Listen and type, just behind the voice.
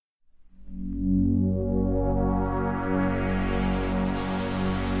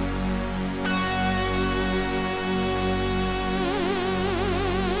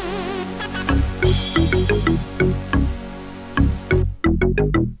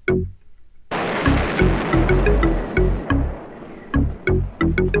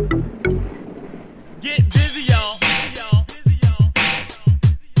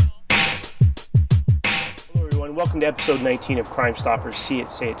episode 19 of Crime Stoppers, See It,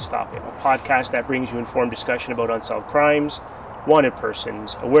 Say It, Stop It, a podcast that brings you informed discussion about unsolved crimes, wanted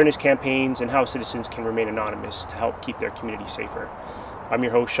persons, awareness campaigns, and how citizens can remain anonymous to help keep their community safer. I'm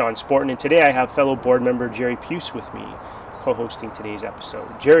your host, Sean Sporton, and today I have fellow board member Jerry Puce with me, co-hosting today's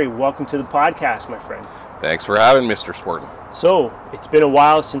episode. Jerry, welcome to the podcast, my friend. Thanks for having Mr. Sporton. So, it's been a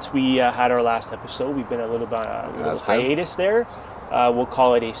while since we had our last episode. We've been a little hiatus there. We'll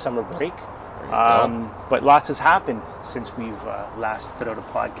call it a summer break. But lots has happened since we've last put out a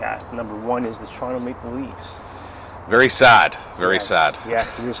podcast. Number one is the Toronto Maple Leafs. Very sad. Very sad.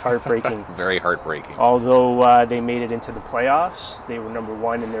 Yes, it is heartbreaking. Very heartbreaking. Although they made it into the playoffs, they were number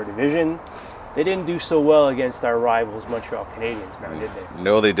one in their division. They didn't do so well against our rivals, Montreal Canadiens, now did they?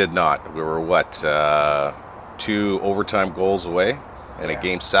 No, they did not. We were, 2 overtime goals away in a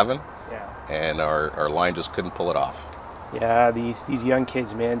Game 7? Yeah. And our line just couldn't pull it off. Yeah, these young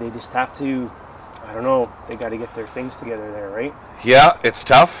kids, man, they just have to, I don't know, they got to get their things together there, right? Yeah, it's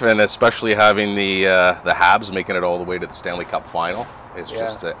tough, and especially having the Habs making it all the way to the Stanley Cup final. It's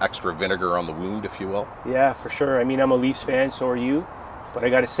just extra vinegar on the wound, if you will. Yeah, for sure. I mean, I'm a Leafs fan, so are you. But I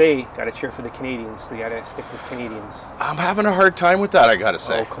got to say, got to cheer for the Canadians. They got to stick with Canadians. I'm having a hard time with that, I got to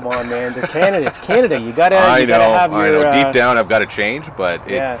say. Oh, come on, man. They're Canada. It's Canada. You got to have your... I know. Deep down, I've got to change. But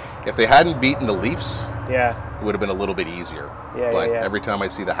if they hadn't beaten the Leafs, it would have been a little bit easier. Every time I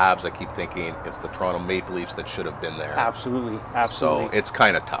see the Habs, I keep thinking it's the Toronto Maple Leafs that should have been there. Absolutely. So it's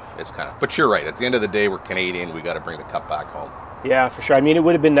kind of tough. But you're right. At the end of the day, we're Canadian. We got to bring the cup back home. Yeah, for sure. I mean, it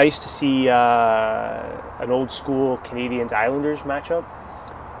would have been nice to see an old school Canadians-Islanders matchup.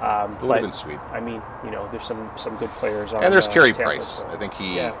 It would have been sweet. I mean, there's some good players on. And there's Carey Tampa, Price. So. I think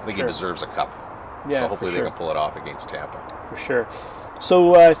he deserves a cup. Yeah, so hopefully they can pull it off against Tampa. For sure.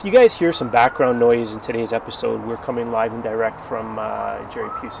 So if you guys hear some background noise in today's episode, we're coming live and direct from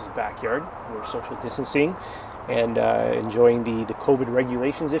Jerry Puce's backyard. We're social distancing and enjoying the COVID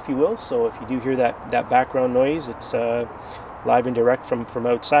regulations, if you will. So if you do hear that background noise, it's live and direct from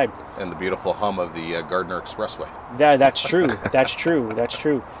outside. And the beautiful hum of the Gardiner Expressway. Yeah, that's true. That's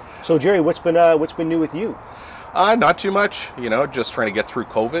true. So Jerry, what's been new with you? Not too much. Just trying to get through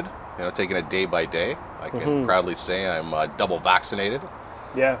COVID. Taking it day by day. I can proudly say I'm double vaccinated.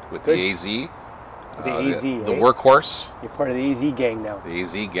 Yeah. With the AZ. The AZ. The workhorse. You're part of the AZ gang now. The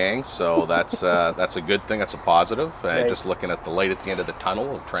AZ gang. So that's a good thing. That's a positive. Nice. Just looking at the light at the end of the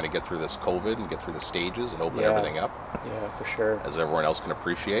tunnel of trying to get through this COVID and get through the stages and open everything up. Yeah, for sure. As everyone else can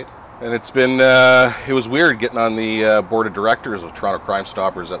appreciate. And it's been, it was weird getting on the board of directors of Toronto Crime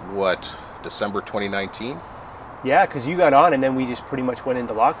Stoppers at December 2019? Yeah, because you got on and then we just pretty much went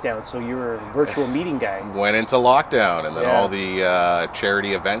into lockdown. So you were a virtual meeting guy. Went into lockdown, and then all the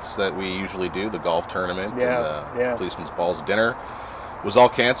charity events that we usually do, the golf tournament and the Policeman's Balls dinner, was all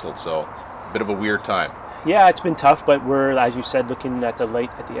canceled. So a bit of a weird time. Yeah, it's been tough, but we're, as you said, looking at the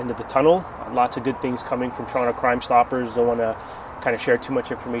light at the end of the tunnel. Lots of good things coming from Toronto Crime Stoppers. Don't want to kind of share too much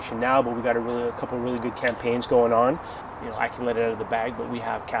information now, but we got a couple of really good campaigns going on. I can let it out of the bag, but we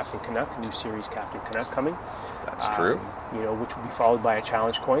have Captain Canuck, new series Captain Canuck coming. That's true. Which will be followed by a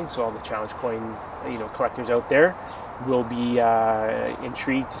challenge coin. So all the challenge coin, collectors out there will be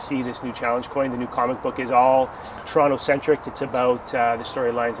intrigued to see this new challenge coin. The new comic book is all Toronto-centric. It's about the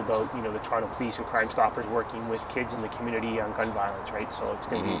storylines about the Toronto Police and Crime Stoppers working with kids in the community on gun violence, right? So it's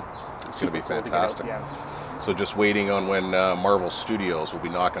going to be fantastic. So just waiting on when Marvel Studios will be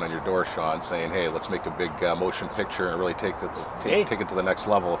knocking on your door, Sean, saying, "Hey, let's make a big motion picture and really take it to the next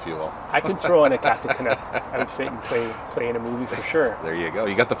level, if you will." I can throw on a Captain Canuck outfit and play in a movie for sure. There you go.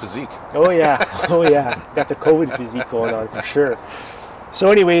 You got the physique. Oh yeah. Got the COVID physique going on for sure.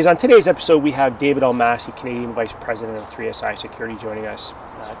 So anyways, on today's episode, we have David Almasi, Canadian Vice President of 3SI Security, joining us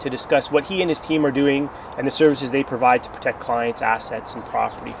to discuss what he and his team are doing and the services they provide to protect clients, assets, and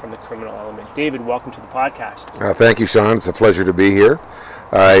property from the criminal element. David, welcome to the podcast. Thank you, Sean. It's a pleasure to be here.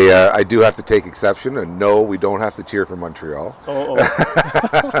 I do have to take exception, and no, we don't have to cheer for Montreal.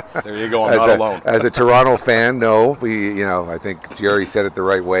 There you go. I'm not alone. As a Toronto fan, no. I think Jerry said it the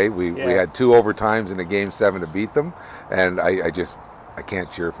right way. We had 2 overtimes in a Game 7 to beat them, and I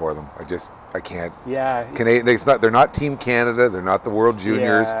can't cheer for them. I can't. Yeah. They're not Team Canada. They're not the World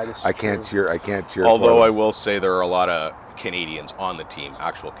Juniors. Yeah, I can't cheer. Although for them. I will say there are a lot of Canadians on the team,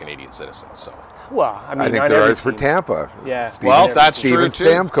 actual Canadian citizens. So. Well, I think there is for Tampa. Yeah. That's Steven true too.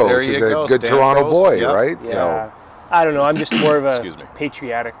 Stamkos is a good Toronto boy, right? Yeah. So. I don't know. I'm just more of a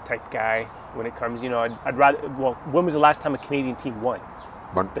patriotic type guy when it comes. I'd rather. Well, when was the last time a Canadian team won?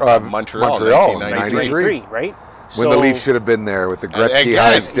 Montreal, 1993, right? When the Leafs should have been there with the Gretzky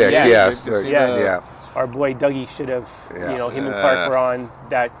high stick. Yes. our boy Dougie should have, him and Clark were on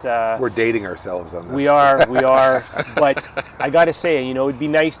that. We're dating ourselves on this. We are. But I got to say, it'd be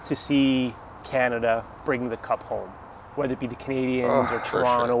nice to see Canada bring the cup home, whether it be the Canadians or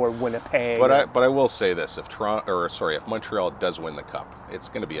Toronto or Winnipeg. But I will say this: if Montreal does win the cup, it's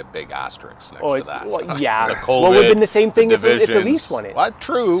going to be a big asterisk next to that. Well, yeah. The COVID, it would have been the same thing if the Leafs won it. Well,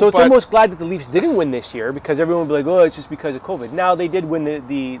 true. So it's almost glad that the Leafs didn't win this year, because everyone would be like, oh, it's just because of COVID. Now they did win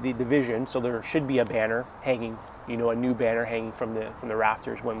the division, so there should be a banner hanging, a new banner hanging from the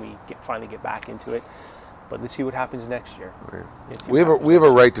rafters when we finally get back into it. But let's see what happens next year. Right. We have a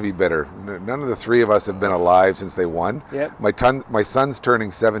right to be bitter. None of the three of us have been alive since they won. Yep. My son's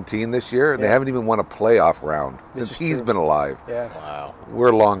turning 17 this year, and they haven't even won a playoff round since he's been alive. Yeah. Wow.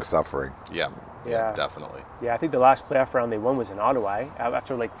 We're long suffering. Yeah. Yeah, definitely. Yeah, I think the last playoff round they won was in Ottawa.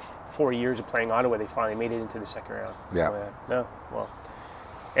 After 4 years of playing Ottawa, they finally made it into the second round. Yeah. No, well.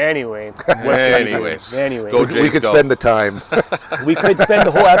 Anyway. Anyways. We could spend the time. We could spend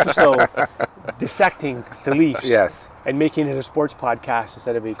the whole episode dissecting the Leafs. Yes. And making it a sports podcast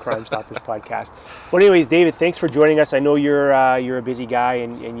instead of a Crime Stoppers podcast. Well, anyways, David, thanks for joining us. I know you're a busy guy,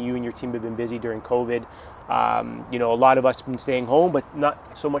 and you and your team have been busy during COVID. A lot of us have been staying home, but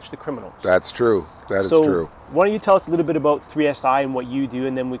not so much the criminals. That's true. That is true. Why don't you tell us a little bit about 3SI and what you do,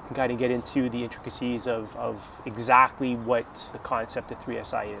 and then we can kind of get into the intricacies of exactly what the concept of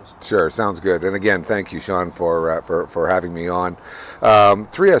 3SI is. Sure, sounds good. And again, thank you, Sean, for having me on.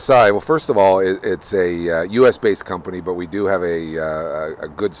 3SI, well, first of all, it's a U.S.-based company, but we do have a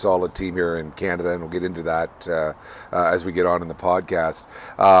good, solid team here in Canada, and we'll get into that as we get on in the podcast.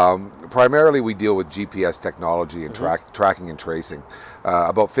 Primarily, we deal with GPS technology and tracking and tracing.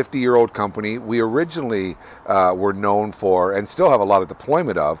 About 50-year-old company. We originally were known for, and still have a lot of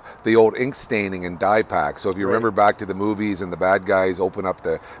deployment of, the old ink staining and dye pack. So if you remember back to the movies and the bad guys open up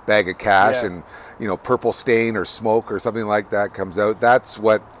the bag of cash and purple stain or smoke or something like that comes out, that's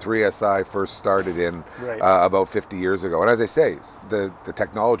what 3SI first started in about 50 years ago. And as I say, the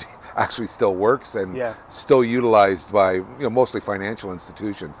technology actually still works and still utilized by mostly financial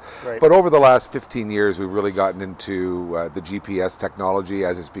institutions. Right. But over the last 15 years, we've really gotten into the GPS technology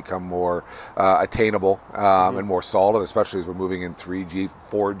as it's become more attainable and more solid, especially as we're moving in 3G,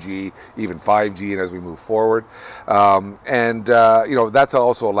 4G, even 5G, and as we move forward. That's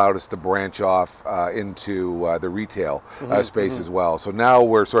also allowed us to branch off into the retail space as well. So now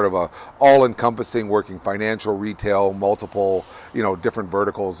we're sort of a all-encompassing, working financial, retail, multiple, different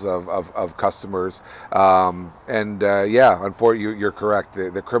verticals of customers. Unfortunately, you're correct.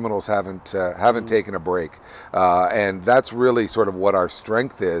 The criminals haven't taken a break, and that's really sort of what our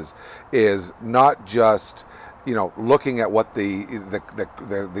strength is not just looking at what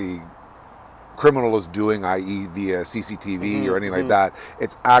the criminal is doing, i.e. via CCTV or anything like that.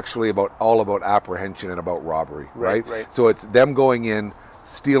 It's actually all about apprehension and about robbery, right? So it's them going in,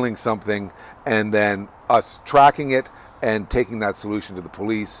 stealing something, and then us tracking it and taking that solution to the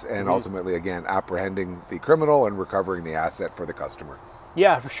police, and ultimately, again, apprehending the criminal and recovering the asset for the customer.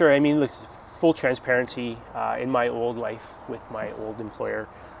 Yeah, for sure. I mean, look, full transparency, in my old life with my old employer,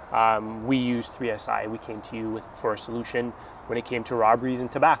 we used 3SI. We came to you for a solution when it came to robberies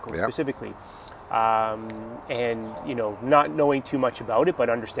and tobacco specifically. Not knowing too much about it, but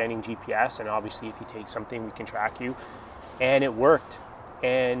understanding GPS, and obviously if you take something, we can track you. And it worked.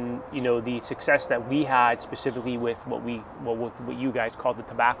 And the success that we had specifically with what you guys called the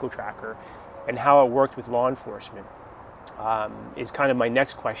tobacco tracker, and how it worked with law enforcement, is kind of my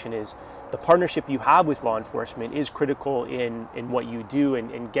next question. Is the partnership you have with law enforcement is critical in what you do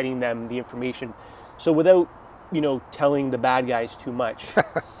and getting them the information. So without telling the bad guys too much,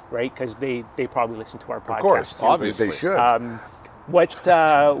 right? Because they probably listen to our podcast. Of course, obviously they should. What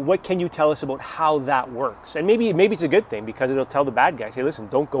can you tell us about how that works? And maybe it's a good thing, because it'll tell the bad guys, hey, listen,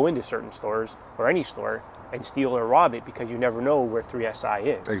 don't go into certain stores or any store and steal or rob it, because you never know where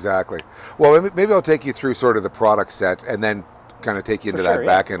 3SI is. Exactly. Well, maybe I'll take you through sort of the product set and then kind of take you into that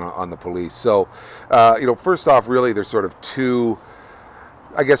back end on the police. So, first off, really there's sort of two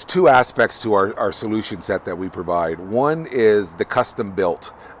aspects to our solution set that we provide. One is the custom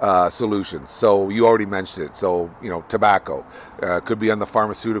built solutions. So you already mentioned it. So, tobacco could be on the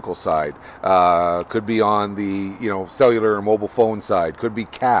pharmaceutical side, could be on the, cellular or mobile phone side, could be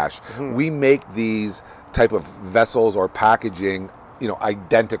cash. We make these type of vessels or packaging,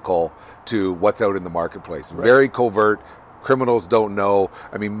 identical to what's out in the marketplace. Very covert, criminals don't know.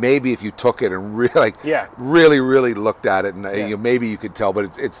 I mean, maybe if you took it and really looked at it, and maybe you could tell,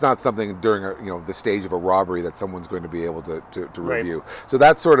 but it's not something during the stage of a robbery that someone's going to be able to review. So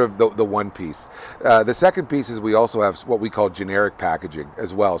that's sort of the one piece. The second piece is we also have what we call generic packaging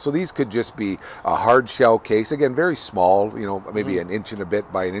as well. So these could just be a hard shell case, again, very small, maybe an inch and a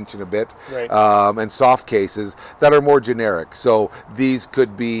bit by an inch and a bit, and soft cases that are more generic. So these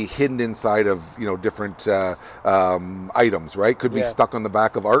could be hidden inside of different items, right? Could be stuck on the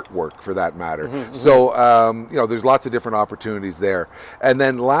back of artwork, for that matter. So there's lots of different opportunities there. And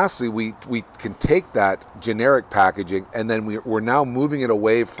then lastly, we can take that generic packaging, and then we're now moving it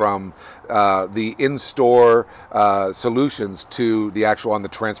away from the in-store solutions to the actual on the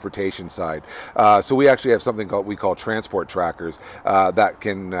transportation side. So we actually have something we call transport trackers that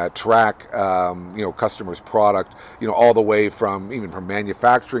can track customers' product, all the way from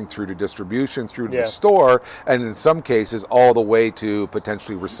manufacturing through to distribution through to the store, and in some cases all the way to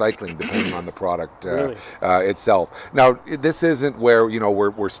potentially recycling, depending on the product itself. Now, this isn't where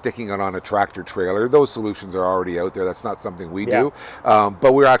we're sticking it on a tractor trailer. Those solutions are already out there. That's not something we do,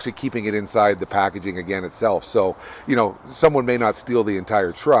 but we're actually keeping it inside the packaging again itself. So someone may not steal the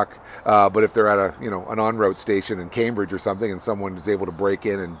entire truck, but if they're at an en-route station in Cambridge or something, and someone is able to break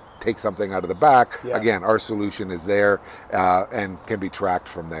in and take something out of the back, again, our solution is there and can be tracked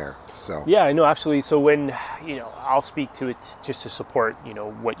from there. So no, absolutely. So when I'll speak to it just to support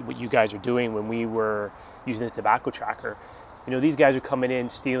what you guys are doing. When we were using the tobacco tracker, these guys are coming in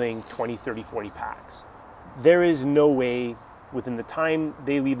stealing 20, 30, 40 packs. There is no way within the time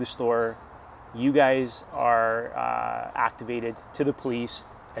they leave the store, you guys are activated to the police,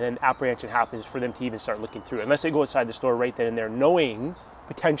 and then apprehension happens for them to even start looking through it, unless they go outside the store right then and there, knowing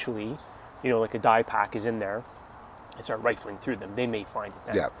potentially, like a dye pack is in there, and start rifling through them. They may find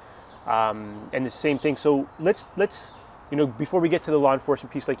it then. And the same thing. So let's before we get to the law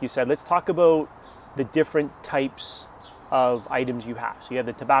enforcement piece, like you said, let's talk about the different types of items you have. So you have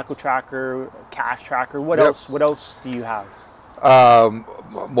the tobacco tracker, cash tracker. What else? What else do you have?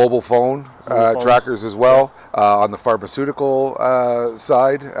 Mobile phone trackers as well, on the pharmaceutical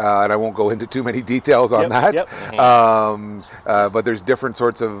side, and I won't go into too many details on that. But there's different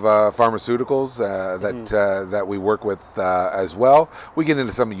sorts of pharmaceuticals that we work with as well. We get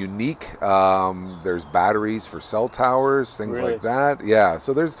into some unique. There's batteries for cell towers, things like that. Yeah,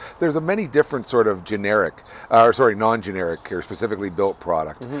 so there's a many different sort of non-generic or specifically built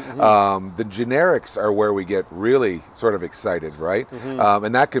product. The generics are where we get really sort of excited, right?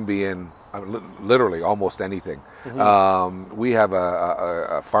 And that can be in literally almost anything. We have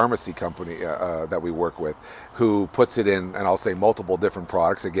a pharmacy company that we work with who puts it in, and I'll say multiple different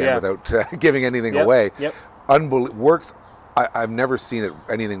products again without giving anything away. Works. I've never seen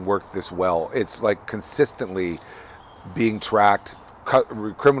anything work this well. It's like consistently being tracked,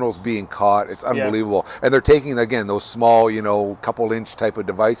 criminals being caught. It's unbelievable. And they're taking, again, those small, couple inch type of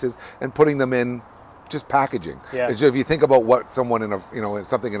devices and putting them in just packaging. So if you think about what someone in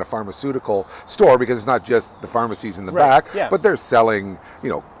something in a pharmaceutical store, because it's not just the pharmacies in the back, but they're selling,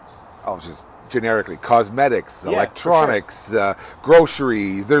 I'll just generically, cosmetics, electronics,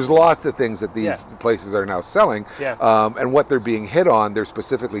 groceries. There's lots of things that these places are now selling. And what they're being hit on, they're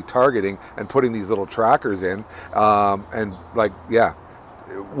specifically targeting and putting these little trackers in.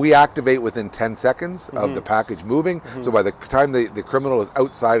 We activate within 10 seconds of the package moving. So by the time the criminal is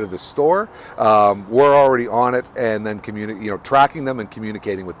outside of the store, we're already on it, and then tracking them and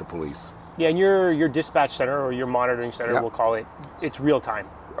communicating with the police. And your dispatch center or your monitoring center, we'll call it, it's real time.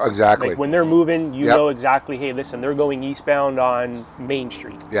 Exactly. Like when they're moving, know exactly, hey, listen, they're going eastbound on Main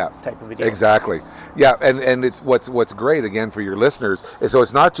Street. Type of a deal. Exactly. And it's what's great, again, for your listeners, is so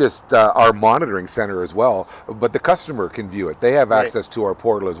it's not just our monitoring center as well, but the customer can view it. They have access to our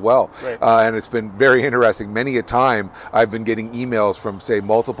portal as well. And it's been very interesting. Many a time I've been getting emails from, say,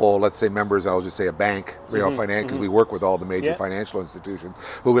 multiple, let's say, members, I'll just say a bank, because we work with all the major financial institutions,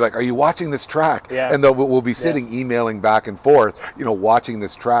 who'll be like, are you watching this track? And we'll be sitting emailing back and forth, watching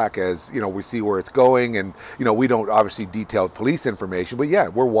this track as we see where it's going, and we don't obviously detail police information, but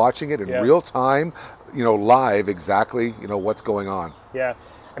we're watching it in real time, live, exactly what's going on.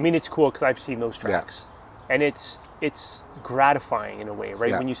 I mean, it's cool because I've seen those tracks, and it's gratifying in a way,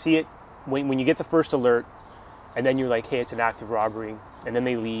 right? When you see it, when you get the first alert, and then you're like, hey, it's an active robbery, and then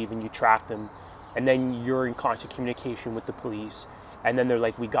they leave and you track them, and then you're in constant communication with the police, and then they're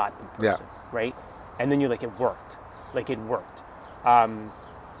like, we got the person, right? And then you're like, it worked.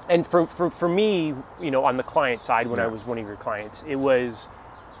 And for me, on the client side, when I was one of your clients, it was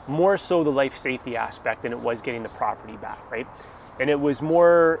more so the life safety aspect than it was getting the property back, right? And it was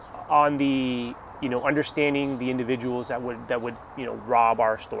more on the understanding the individuals that would rob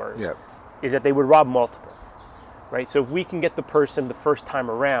our stores, is that they would rob multiple, right? So if we can get the person the first time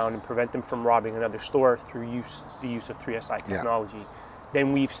around and prevent them from robbing another store through the use of 3SI technology,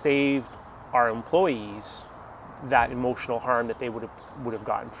 then we've saved our employees that emotional harm that they would have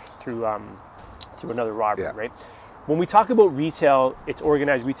gotten through another robbery, right? When we talk about retail, it's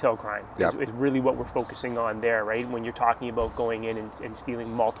organized retail crime. It's really what we're focusing on there, right? When you're talking about going in and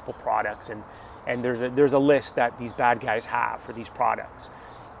stealing multiple products, and there's a list that these bad guys have for these products,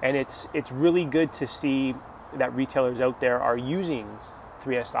 and it's really good to see that retailers out there are using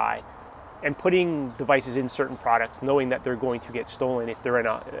 3SI and putting devices in certain products, knowing that they're going to get stolen if they're in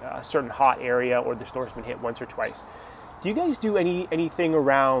a certain hot area or the store's been hit once or twice. Do you guys do anything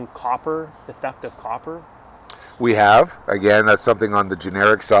around copper, the theft of copper? We have. Again, that's something on the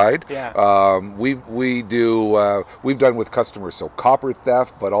generic side. We've done with customers, so copper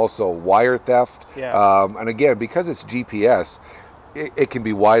theft, but also wire theft. And again, because it's GPS, it can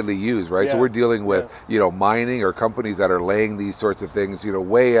be widely used, right? So we're dealing with, mining or companies that are laying these sorts of things,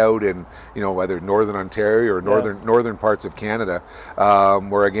 way out in, whether Northern Ontario or northern parts of Canada,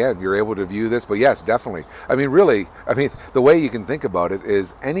 where again, you're able to view this. But yes, definitely. The way you can think about it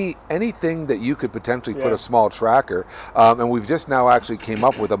is anything that you could potentially put a small tracker, and we've just now actually came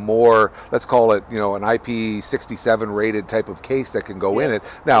up with a more, let's call it, an IP67 rated type of case that can go in it.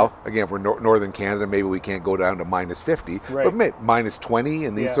 Now, again, for Northern Canada, maybe we can't go down to minus 50, but minus 20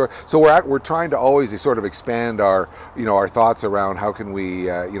 and these sort. So we're trying to always sort of expand our our thoughts around how can we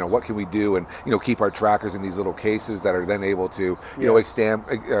what can we do and keep our trackers in these little cases that are then able to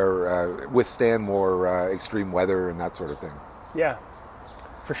withstand more extreme weather and that sort of thing. Yeah,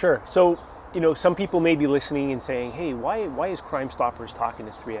 for sure. So some people may be listening and saying, hey, why is Crime Stoppers talking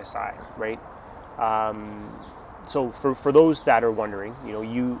to 3SI, right? So for those that are wondering,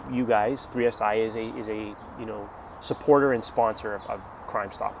 you guys, 3SI is a supporter and sponsor of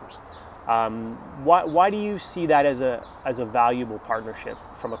Crime Stoppers. Why do you see that as a valuable partnership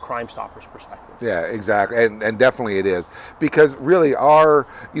from a Crime Stoppers perspective? Yeah, exactly, and definitely it is, because really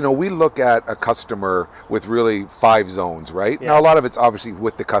we look at a customer with really 5 zones, right? Now a lot of it's obviously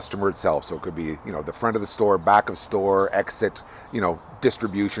with the customer itself, so it could be the front of the store, back of store, exit,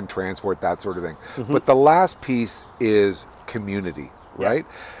 distribution, transport, that sort of thing. But the last piece is community, right?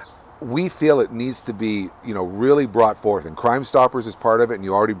 We feel it needs to be, really brought forth, and Crime Stoppers is part of it, and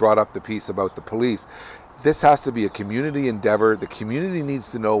you already brought up the piece about the police. This has to be a community endeavor. The community needs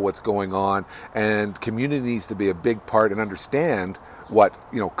to know what's going on, and community needs to be a big part and understand what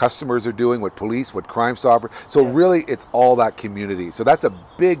customers are doing, what police, what Crime Stoppers. So really, it's all that community. So that's a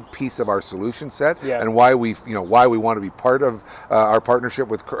big piece of our solution set, and why we want to be part of our partnership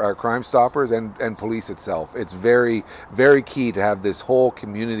with Crime Stoppers and police itself. It's very, very key to have this whole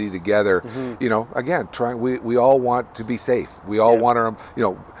community together. Again, we all want to be safe. We all want our,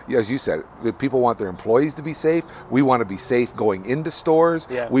 as you said, people want their employees to be safe. We want to be safe going into stores.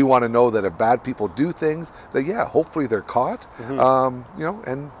 We want to know that if bad people do things, that hopefully they're caught.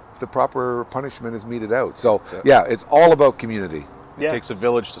 And the proper punishment is meted out. So it's all about community. It takes a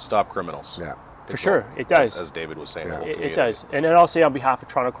village to stop criminals. Yeah, for sure, it does. As David was saying, it does. And I'll say on behalf of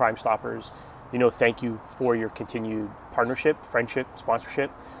Toronto Crime Stoppers, thank you for your continued partnership, friendship,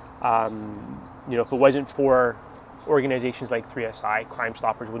 sponsorship. If it wasn't for organizations like 3SI, Crime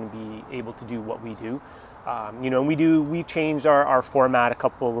Stoppers wouldn't be able to do what we do. And we've changed our format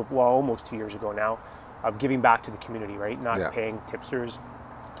almost 2 years ago now, of giving back to the community, right? Not paying tipsters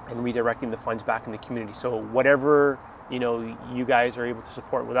and redirecting the funds back in the community. So whatever, you guys are able to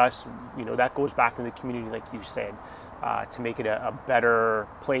support with us, that goes back in the community, like you said, to make it a better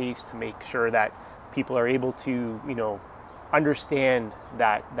place, to make sure that people are able to, understand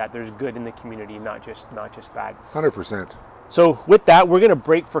that there's good in the community, not just bad. 100%. So with that, we're going to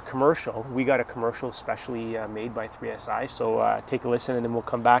break for commercial. We got a commercial specially made by 3SI. So take a listen, and then we'll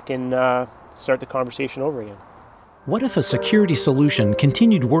come back and start the conversation over again. What if a security solution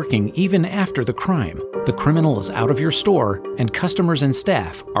continued working even after the crime? The criminal is out of your store, and customers and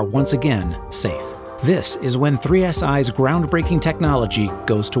staff are once again safe. This is when 3SI's groundbreaking technology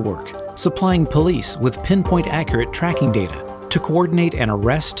goes to work, supplying police with pinpoint-accurate tracking data to coordinate an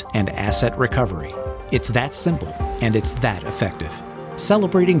arrest and asset recovery. It's that simple, and it's that effective.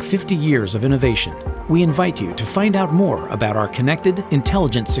 Celebrating 50 years of innovation, we invite you to find out more about our connected,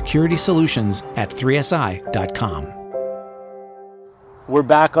 intelligent security solutions at 3si.com. We're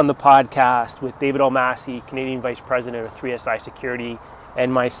back on the podcast with David Almasi, Canadian Vice President of 3SI Security,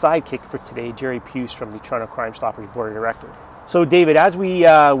 and my sidekick for today, Jerry Puce from the Toronto Crime Stoppers Board of Directors. So David, as we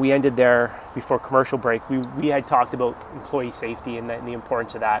ended there before commercial break, we had talked about employee safety and the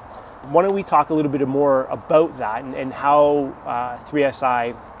importance of that. Why don't we talk a little bit more about that and how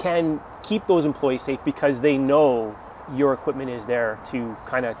 3SI can keep those employees safe, because they know your equipment is there to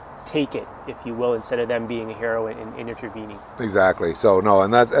kind of take it, if you will, instead of them being a hero in intervening. Exactly. So no,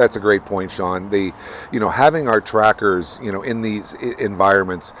 and that's a great point, Sean. Having our trackers, in these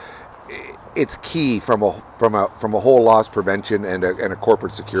environments, it's key from a whole loss prevention and a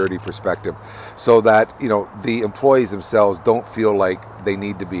corporate security perspective, so that the employees themselves don't feel like they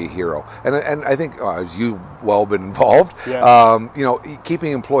need to be a hero. And I think as you've well been involved,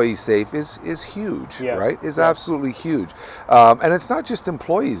 keeping employees safe is huge, right? Is absolutely huge. And it's not just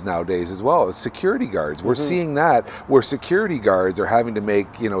employees nowadays as well. It's security guards. We're seeing that where security guards are having to make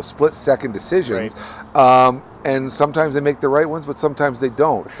split-second decisions. Right. And sometimes they make the right ones, but sometimes they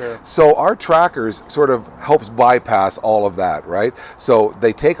don't. Sure. So our trackers sort of helps bypass all of that, right? So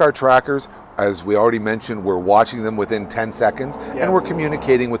they take our trackers, as we already mentioned, we're watching them within 10 seconds, and we're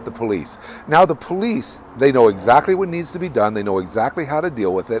communicating with the police. Now the police, they know exactly what needs to be done. They know exactly how to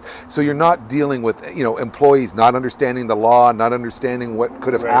deal with it. So you're not dealing with, employees not understanding the law, not understanding what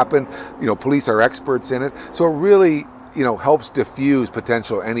could have happened. Police are experts in it. So it really helps diffuse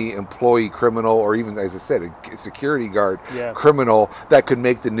potential any employee criminal, or even, as I said, a security guard criminal that could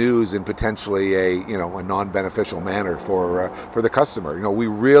make the news in potentially a non-beneficial manner for the customer. We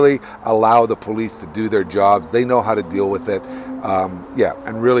really allow the police to do their jobs. They know how to deal with it.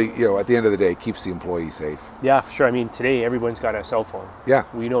 And really, at the end of the day, it keeps the employee safe. Yeah, for sure. I mean, today everyone's got a cell phone. Yeah.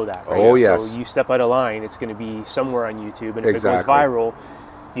 We know that, right? Oh, yes. So you step out of line, it's going to be somewhere on YouTube, and if it goes viral,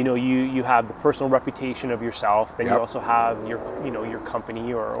 you have the personal reputation of yourself, then you also have your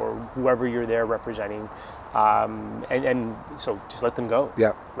company or whoever you're there representing, and so just let them go.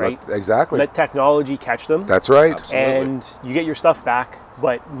 Yeah, right. Exactly. Let technology catch them. That's right. Absolutely. And you get your stuff back.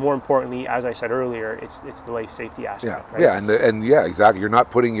 But more importantly, as I said earlier, it's the life safety aspect. Right? Yeah, exactly. You're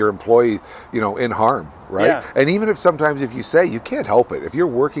not putting your employees, in harm, right? Yeah. And even if sometimes if you say you can't help it, if you're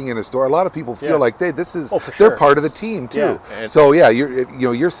working in a store, a lot of people feel like they're part of the team too. Yeah. So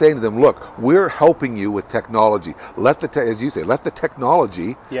you're saying to them, look, we're helping you with technology. As you say, let the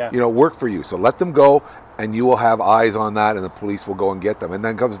technology, work for you. So let them go, and you will have eyes on that, and the police will go and get them. And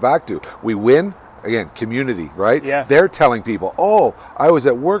then comes back to we win. Again, community, right? Yeah. They're telling people, oh, I was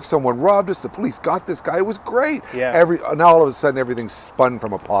at work, someone robbed us, the police got this guy, it was great. Yeah. Now all of a sudden everything's spun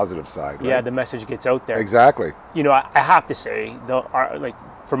from a positive side, right? Yeah, the message gets out there. Exactly. I have to say,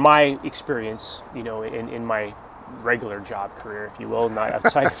 from my experience, in my regular job career, if you will, not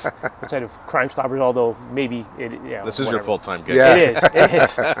outside of Crime Stoppers, although maybe this is your full-time gig. Yeah. It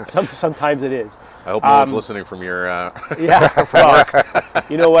is. Sometimes it is. I hope no one's listening from your well,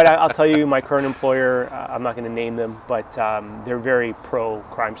 you know what, I'll tell you, my current employer, I'm not going to name them, but they're very pro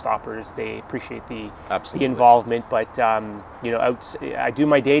Crime Stoppers. They appreciate the involvement, but I do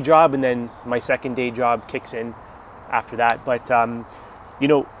my day job, and then my second day job kicks in after that. But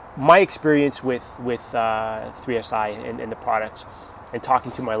my experience with 3SI and the products, and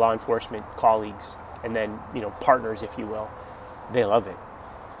talking to my law enforcement colleagues, and then partners, if you will, they love it,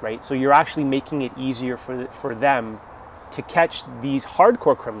 right? So you're actually making it easier for them to catch these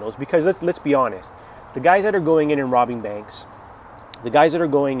hardcore criminals, because let's be honest, the guys that are going in and robbing banks, the guys that are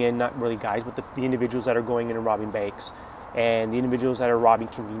going in, not really guys, but the individuals that are going in and robbing banks, and the individuals that are robbing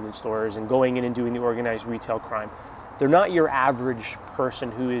convenience stores and going in and doing the organized retail crime, they're not your average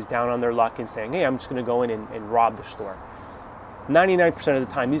person who is down on their luck and saying, hey, I'm just going to go in and rob the store. 99% of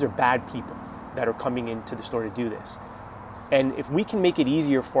the time, these are bad people that are coming into the store to do this. And if we can make it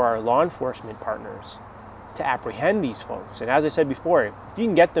easier for our law enforcement partners to apprehend these folks, and as I said before, if you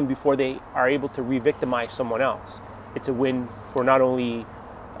can get them before they are able to re-victimize someone else, it's a win for not only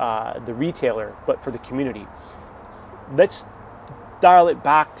the retailer, but for the community. Let's dial it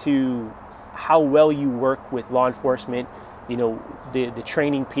back to how well you work with law enforcement, the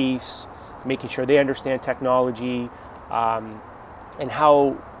training piece, making sure they understand technology, and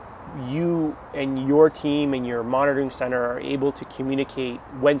how you and your team and your monitoring center are able to communicate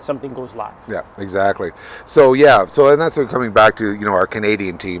when something goes live. Yeah, exactly. So and that's coming back to our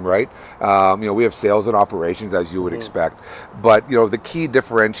Canadian team, right? We have sales and operations, as you would expect, but the key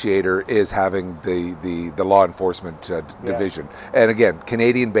differentiator is having the law enforcement division. And again,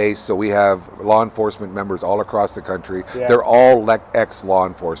 Canadian based, so we have law enforcement members all across the country. They're all ex law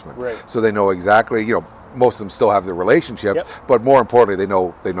enforcement, right. So they know exactly most of them still have their relationships, but more importantly,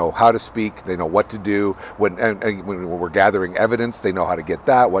 they know how to speak, they know what to do when we're gathering evidence, they know how to get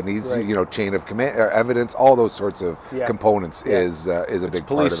that, what needs, chain of command, evidence, all those sorts of components is a big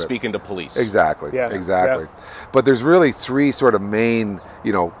part of it. Police speaking to police. Exactly. But there's really three sort of main,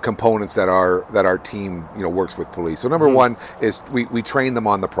 components that our team, works with police. So number one is we train them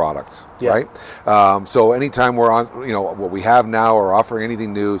on the products, right? So anytime we're on, what we have now or offering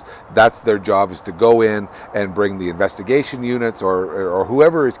anything new, that's their job, is to go in and bring the investigation units or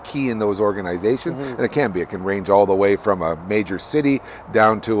whoever is key in those organizations. And it can range all the way from a major city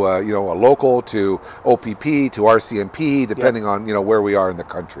down to a local, to OPP, to RCMP, depending on where we are in the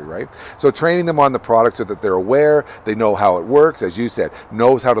country, right? So training them on the product so that they're aware, they know how it works, as you said,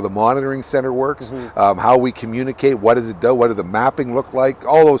 knows how the monitoring center works, how we communicate, what does it do, what does the mapping look like,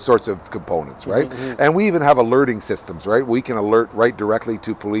 all those sorts of components, right? And we even have alerting systems, right? We can alert right directly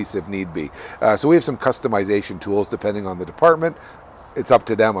to police if need be. So we have some customization tools depending on the department. It's up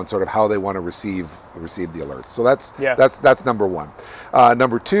to them on sort of how they want to receive the alerts. So that's number one.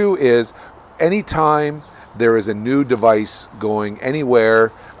 Number two is anytime there is a new device going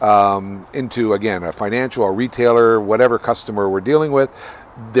anywhere into, again, a financial or retailer, whatever customer we're dealing with,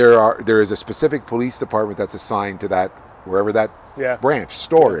 there is a specific police department that's assigned to that, wherever that branch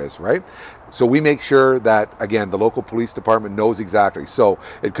store is, right? So we make sure that, again, the local police department knows exactly. So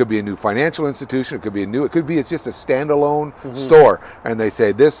it could be a new financial institution, it's just a standalone store, and they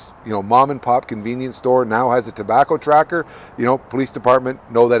say this, mom and pop convenience store now has a tobacco tracker. Police department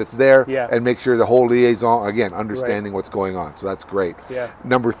know that it's there, and make sure the whole liaison, again, understanding what's going on. So that's great.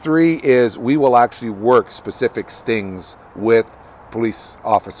 Number three is we will actually work specific stings with police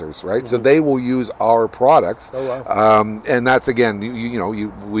officers, right? So they will use our products. And that's, again,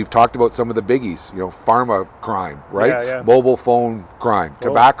 we've talked about some of the biggies, pharma crime, right? Mobile phone crime,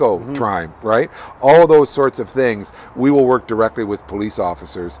 tobacco crime, right? All those sorts of things, we will work directly with police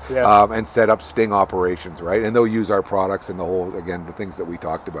officers and set up sting operations, right? And they'll use our products and the things that we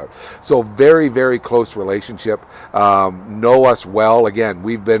talked about. So very, very close relationship. Know us well. Again,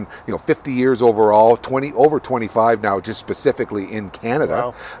 we've been, 50 years overall, over 25 now, just specifically in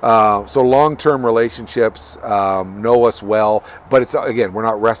Canada. So long-term relationships, know us well, but it's, again, we're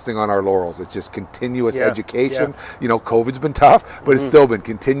not resting on our laurels. It's just continuous education. COVID's been tough, but it's still been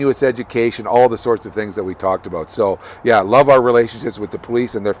continuous education, all the sorts of things that we talked about. So love our relationships with the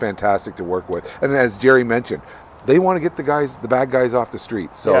police, and they're fantastic to work with. And as Jerry mentioned, they want to get the bad guys off the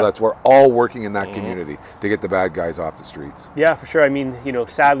streets. So that's, we're all working in that community to get the bad guys off the streets. Yeah, for sure. I mean,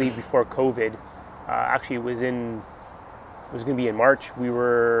 sadly, before COVID, actually it was going to be in March, we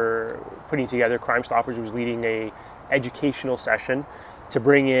were putting together, Crime Stoppers was leading a educational session to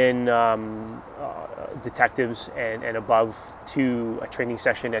bring in detectives and above to a training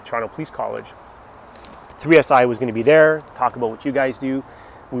session at Toronto Police College. 3SI was going to be there, talk about what you guys do.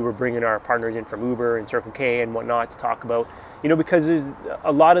 We were bringing our partners in from Uber and Circle K and whatnot to talk about, because there's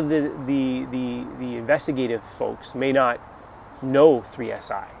a lot of the investigative folks may not know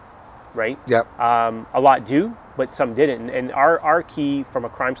 3SI, right? Yep. A lot do, but some didn't. And our key from a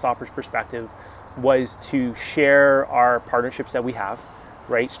Crime Stoppers perspective was to share our partnerships that we have,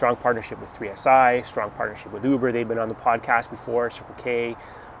 right? Strong partnership with 3SI, strong partnership with Uber. They've been on the podcast before, Circle K.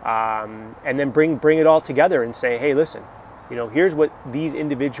 And then bring it all together and say, hey, listen, here's what these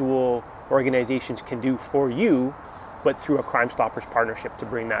individual organizations can do for you, but through a Crime Stoppers partnership to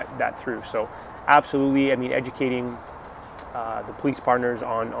bring that through. So absolutely, educating the police partners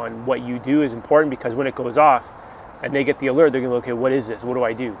on what you do is important, because when it goes off and they get the alert, they're going to look, okay, what is this? What do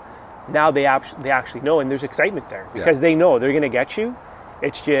I do? Now they actually know, and there's excitement there because they know they're going to get you.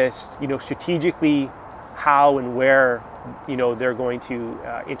 It's just, strategically how and where, they're going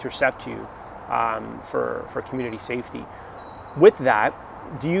to intercept you for community safety. With that,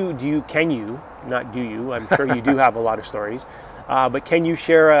 I'm sure you do have a lot of stories, but can you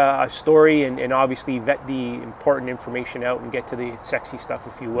share a story and obviously vet the important information out and get to the sexy stuff,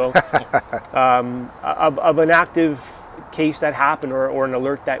 if you will, of an active case that happened or an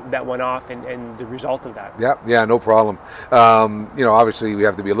alert that went off and the result of that? Yeah, no problem. Obviously we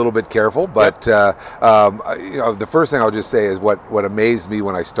have to be a little bit careful, but the first thing I'll just say is what amazed me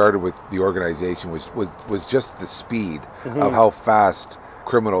when I started with the organization was just the speed of how fast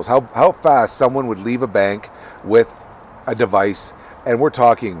criminals, how fast someone would leave a bank with a device, and we're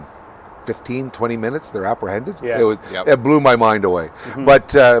talking 15-20 minutes they're apprehended. It blew my mind away.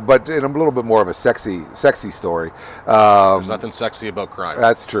 But in a little bit more of a sexy story, there's nothing sexy about crime.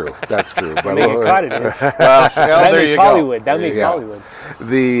 That's true but it is. That makes Hollywood.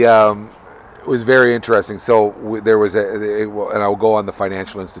 It was very interesting. So there was and I'll go on the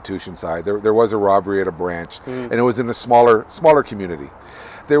financial institution side. There was a robbery at a branch, and it was in a smaller community.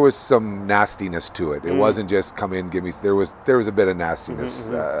 There was some nastiness to it. It wasn't just come in, give me. There was a bit of nastiness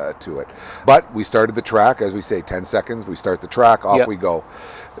to it. But we started the track, as we say, 10 seconds. We start the track, off we go.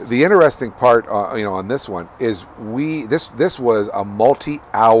 The interesting part, on this one is this was a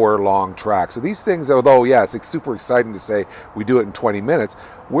multi-hour long track. So these things, although it's super exciting to say we do it in 20 minutes,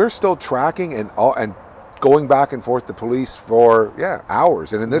 we're still tracking and going back and forth to police for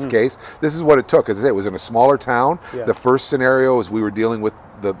hours. And in this case, this is what it took. As I say, it was in a smaller town. Yeah. The first scenario is we were dealing with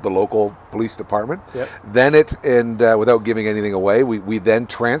the local police department. Yep. Then without giving anything away, we then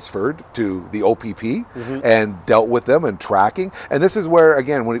transferred to the OPP and dealt with them and tracking. And this is where,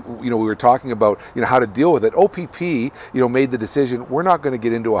 again, when we were talking about how to deal with it, OPP made the decision, we're not going to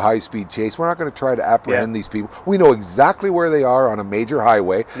get into a high-speed chase. We're not going to try to apprehend these people. We know exactly where they are on a major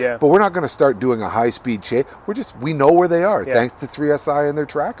highway, but we're not going to start doing a high-speed chase. We know where they are thanks to 3SI and their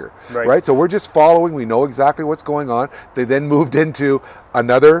tracker, right? So we're just following. We know exactly what's going on. They then moved into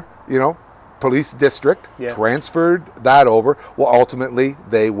another, police district, transferred that over. Well, ultimately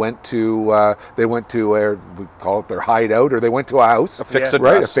they went to where we call it their hideout, or they went to a house, a fixed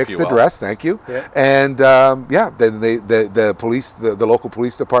address, a fixed address. Thank you. Yeah. And then the police, the local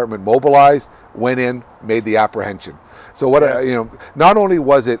police department mobilized, went in, made the apprehension. So what not only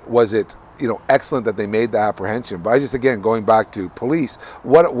was it excellent that they made the apprehension, but I just, again, going back to police,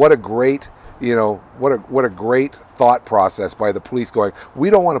 what a great what a great thought process by the police, going, we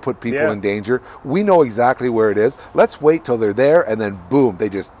don't want to put people in danger. We know exactly where it is. Let's wait till they're there, and then boom, they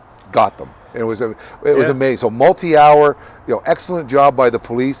just got them. It was amazing. So multi-hour, excellent job by the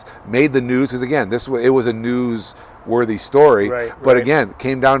police. Made the news, because again, it was a news-worthy story. Right, but again,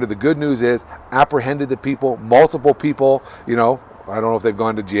 came down to the good news is apprehended the people, multiple people. I don't know if they've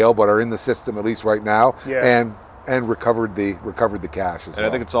gone to jail, but are in the system at least right now. Yeah. And recovered the cash as well. And I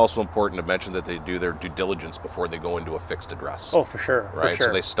think it's also important to mention that they do their due diligence before they go into a fixed address. Oh, for sure. Right? For sure.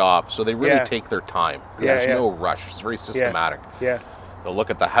 So they stop. So they really take their time. There's no rush. It's very systematic. Yeah. They'll look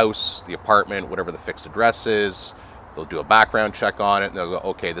at the house, the apartment, whatever the fixed address is. They'll do a background check on it, and they'll go,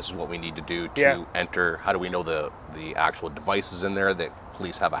 okay, this is what we need to do to enter. How do we know the actual devices in there? The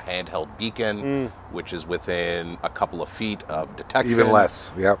police have a handheld beacon, which is within a couple of feet of detection. Even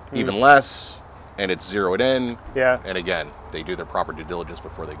less, Even less. And it's zeroed in. Yeah. And again, they do their proper due diligence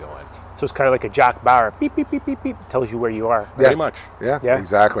before they go in. So it's kind of like a Jack Bauer. Beep, beep, beep, beep, beep. Tells you where you are. Pretty much. Yeah,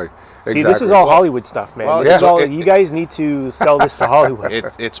 exactly. See, this is all Hollywood stuff, man. This is all. You guys need to sell this to Hollywood.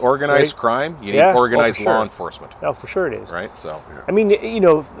 It's organized crime. You need organized law enforcement. Oh, for sure it is. Right? So. I mean,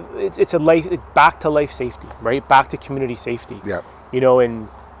 it's back to life safety, right? Back to community safety. Yeah. And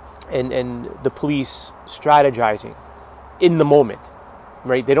the police strategizing in the moment,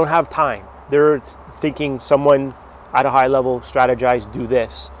 right? They don't have time. They're thinking someone at a high level strategize, do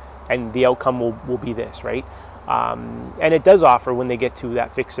this, and the outcome will be this, right? And it does offer, when they get to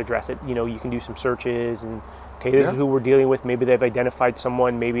that fixed address, you can do some searches and, okay, this is who we're dealing with. Maybe they've identified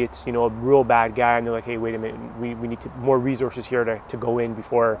someone. Maybe it's, a real bad guy, and they're like, hey, wait a minute, we need more resources here to go in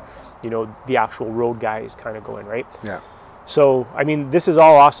before, the actual road guy is kind of going, right? Yeah. So, I mean, this is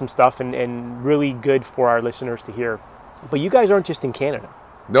all awesome stuff and really good for our listeners to hear. But you guys aren't just in Canada.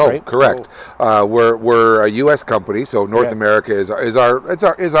 No, right? Correct. We're a U.S. company, so North America is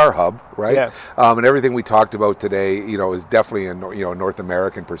our hub, right? Yeah. And everything we talked about today, is definitely a North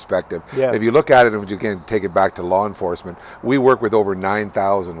American perspective. Yeah. If you look at it, and again take it back to law enforcement, we work with over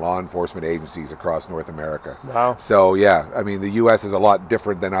 9,000 law enforcement agencies across North America. Wow. So I mean, the U.S. is a lot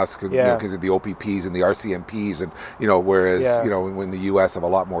different than us because of the OPPs and the RCMPs, and whereas when the U.S. have a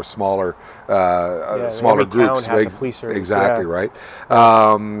lot more smaller groups. Town has a police service. Exactly right.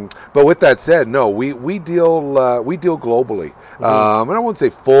 But with that said, no, we deal globally, and I won't say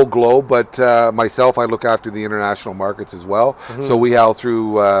full globe, but myself, I look after the international markets as well. So we all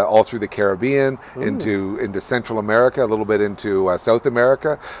through the Caribbean, into Central America, a little bit into South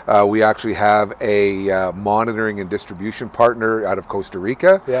America. We actually have a monitoring and distribution partner out of Costa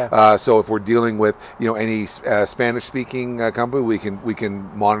Rica. Yeah. So if we're dealing with any Spanish-speaking company, we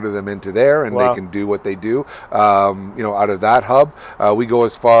can monitor them into there, and they can do what they do. Out of that hub, we go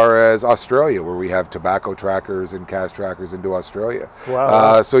as far as Australia, where we have tobacco trackers and cash trackers into Australia.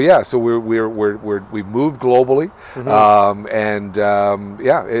 Wow. So we've moved globally,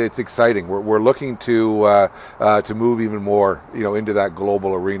 it's exciting. We're looking to move even more, into that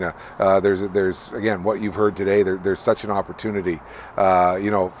global arena. There's again, what you've heard today. There's such an opportunity,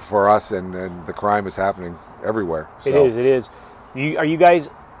 for us, and the crime is happening everywhere. So. It is. Are you guys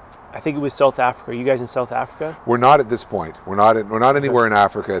I think it was South Africa. Are you guys in South Africa? We're not at this point. We're not anywhere in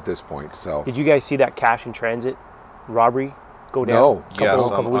Africa at this point. So did you guys see that cash in transit robbery go down? No. Yes,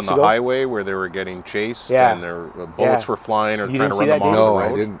 couple on weeks the ago? highway where they were getting chased Yeah. and their bullets were flying or You trying didn't to see run them that, off David? the no,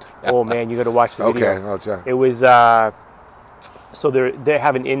 road. I didn't. Oh man, you got to watch the video. Okay, I'll check. It was so they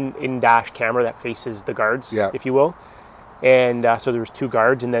have an in-dash camera that faces the guards, Yeah. if you will. And so there was 2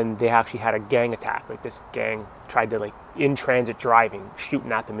 guards, and then they actually had a gang attack. Like this gang tried to like in transit driving,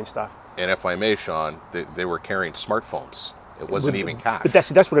 shooting at them and stuff. And if I may, Sean, they were carrying smartphones. It wasn't even cash. But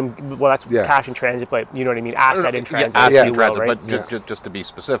that's what I'm. Well, that's Yeah. cash in transit, but you know what I mean. Asset in transit, asset if in you will, transit, right? but just to be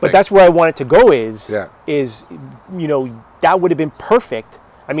specific. But that's where I wanted to go is Yeah. you know, that would have been perfect.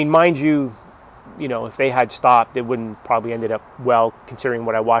 I mean, mind you, you know, if they had stopped, it wouldn't probably ended up well considering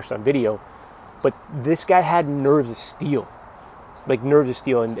what I watched on video. But this guy had nerves of steel. Like nerves of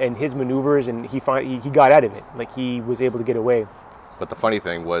steel, and his maneuvers, and he got out of it. Like he was able to get away. But the funny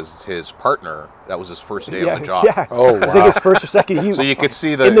thing was his partner, that was his first day on the job. Yeah. Oh, It was like his first or second. So you could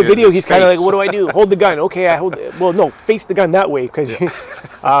see in the video, his he's kind of face. like, "What do I do? Hold the gun? Okay, I hold." Well, no, face the gun that way, because.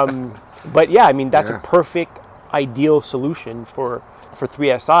 But yeah, I mean that's a perfect, ideal solution for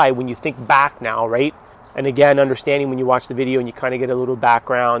 3SI when you think back now, right? And again, understanding when you watch the video and you kind of get a little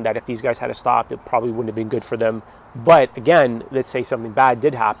background that if these guys had stopped, it probably wouldn't have been good for them. But again, let's say something bad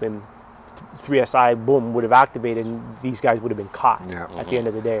did happen, 3SI, boom, would have activated, and these guys would have been caught at the end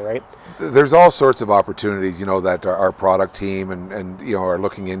of the day, right? There's all sorts of opportunities, you know, that our product team and you know are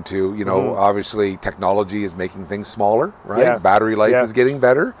looking into. You know, obviously technology is making things smaller, right? Yeah. Battery life Yeah. is getting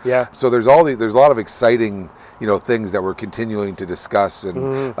better. Yeah. So there's a lot of exciting, you know, things that we're continuing to discuss,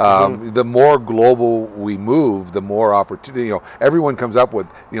 and the more global we move, the more opportunity. You know, everyone comes up with,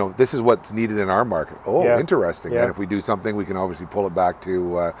 you know, this is what's needed in our market. Oh, Yeah. interesting. Yeah. And if we do something, we can obviously pull it back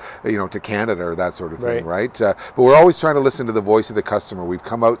to, you know, to Canada or that sort of thing, right? But we're always trying to listen to the voice of the customer. We've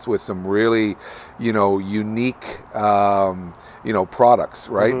come out with some really, you know, unique, you know, products,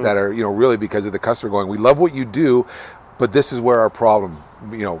 right? That are, you know, really because of the customer going, we love what you do, but this is where our problem,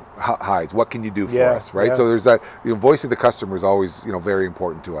 you know, hides. What can you do for us, right? Yeah. So there's that, you know, voice of the customer is always, you know, very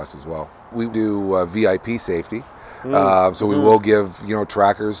important to us as well. We do VIP safety. So we will give, you know,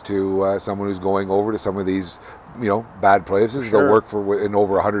 trackers to someone who's going over to some of these, you know, bad places. Sure. They'll work in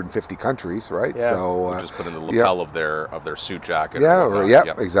over 150 countries, right? Yeah. So just put in the lapel of their suit jacket. Yeah, or whatnot.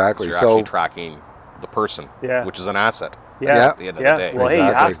 yeah, exactly. So So- you're actually tracking the person, which is an asset. Yeah. At the end of the day. Well, hey, you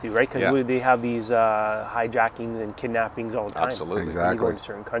Exactly. have to, right? Because they have these hijackings and kidnappings all the time. Absolutely. When you Exactly. go into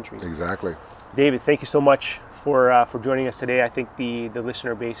certain countries. Exactly. David, thank you so much for joining us today. I think the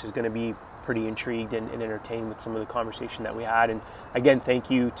listener base is going to be pretty intrigued and entertained with some of the conversation that we had. And again,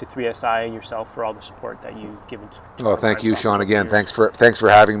 thank you to 3SI and yourself for all the support that you've given to Oh, our thank Crime you, Stoppers Sean. Again, over the years. thanks for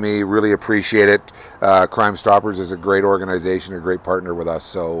having me. Really appreciate it. Crime Stoppers is a great organization, a great partner with us.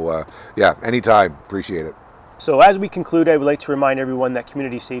 So yeah, anytime. Appreciate it. So as we conclude, I would like to remind everyone that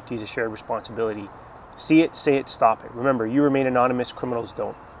community safety is a shared responsibility. See it, say it, stop it. Remember, you remain anonymous, criminals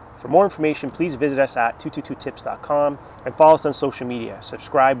don't. For more information, please visit us at 222tips.com and follow us on social media.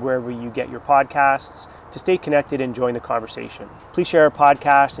 Subscribe wherever you get your podcasts to stay connected and join the conversation. Please share our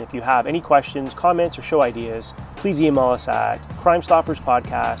podcast, and if you have any questions, comments, or show ideas, please email us at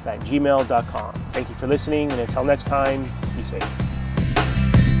crimestopperspodcast@gmail.com. Thank you for listening, and until next time, be safe.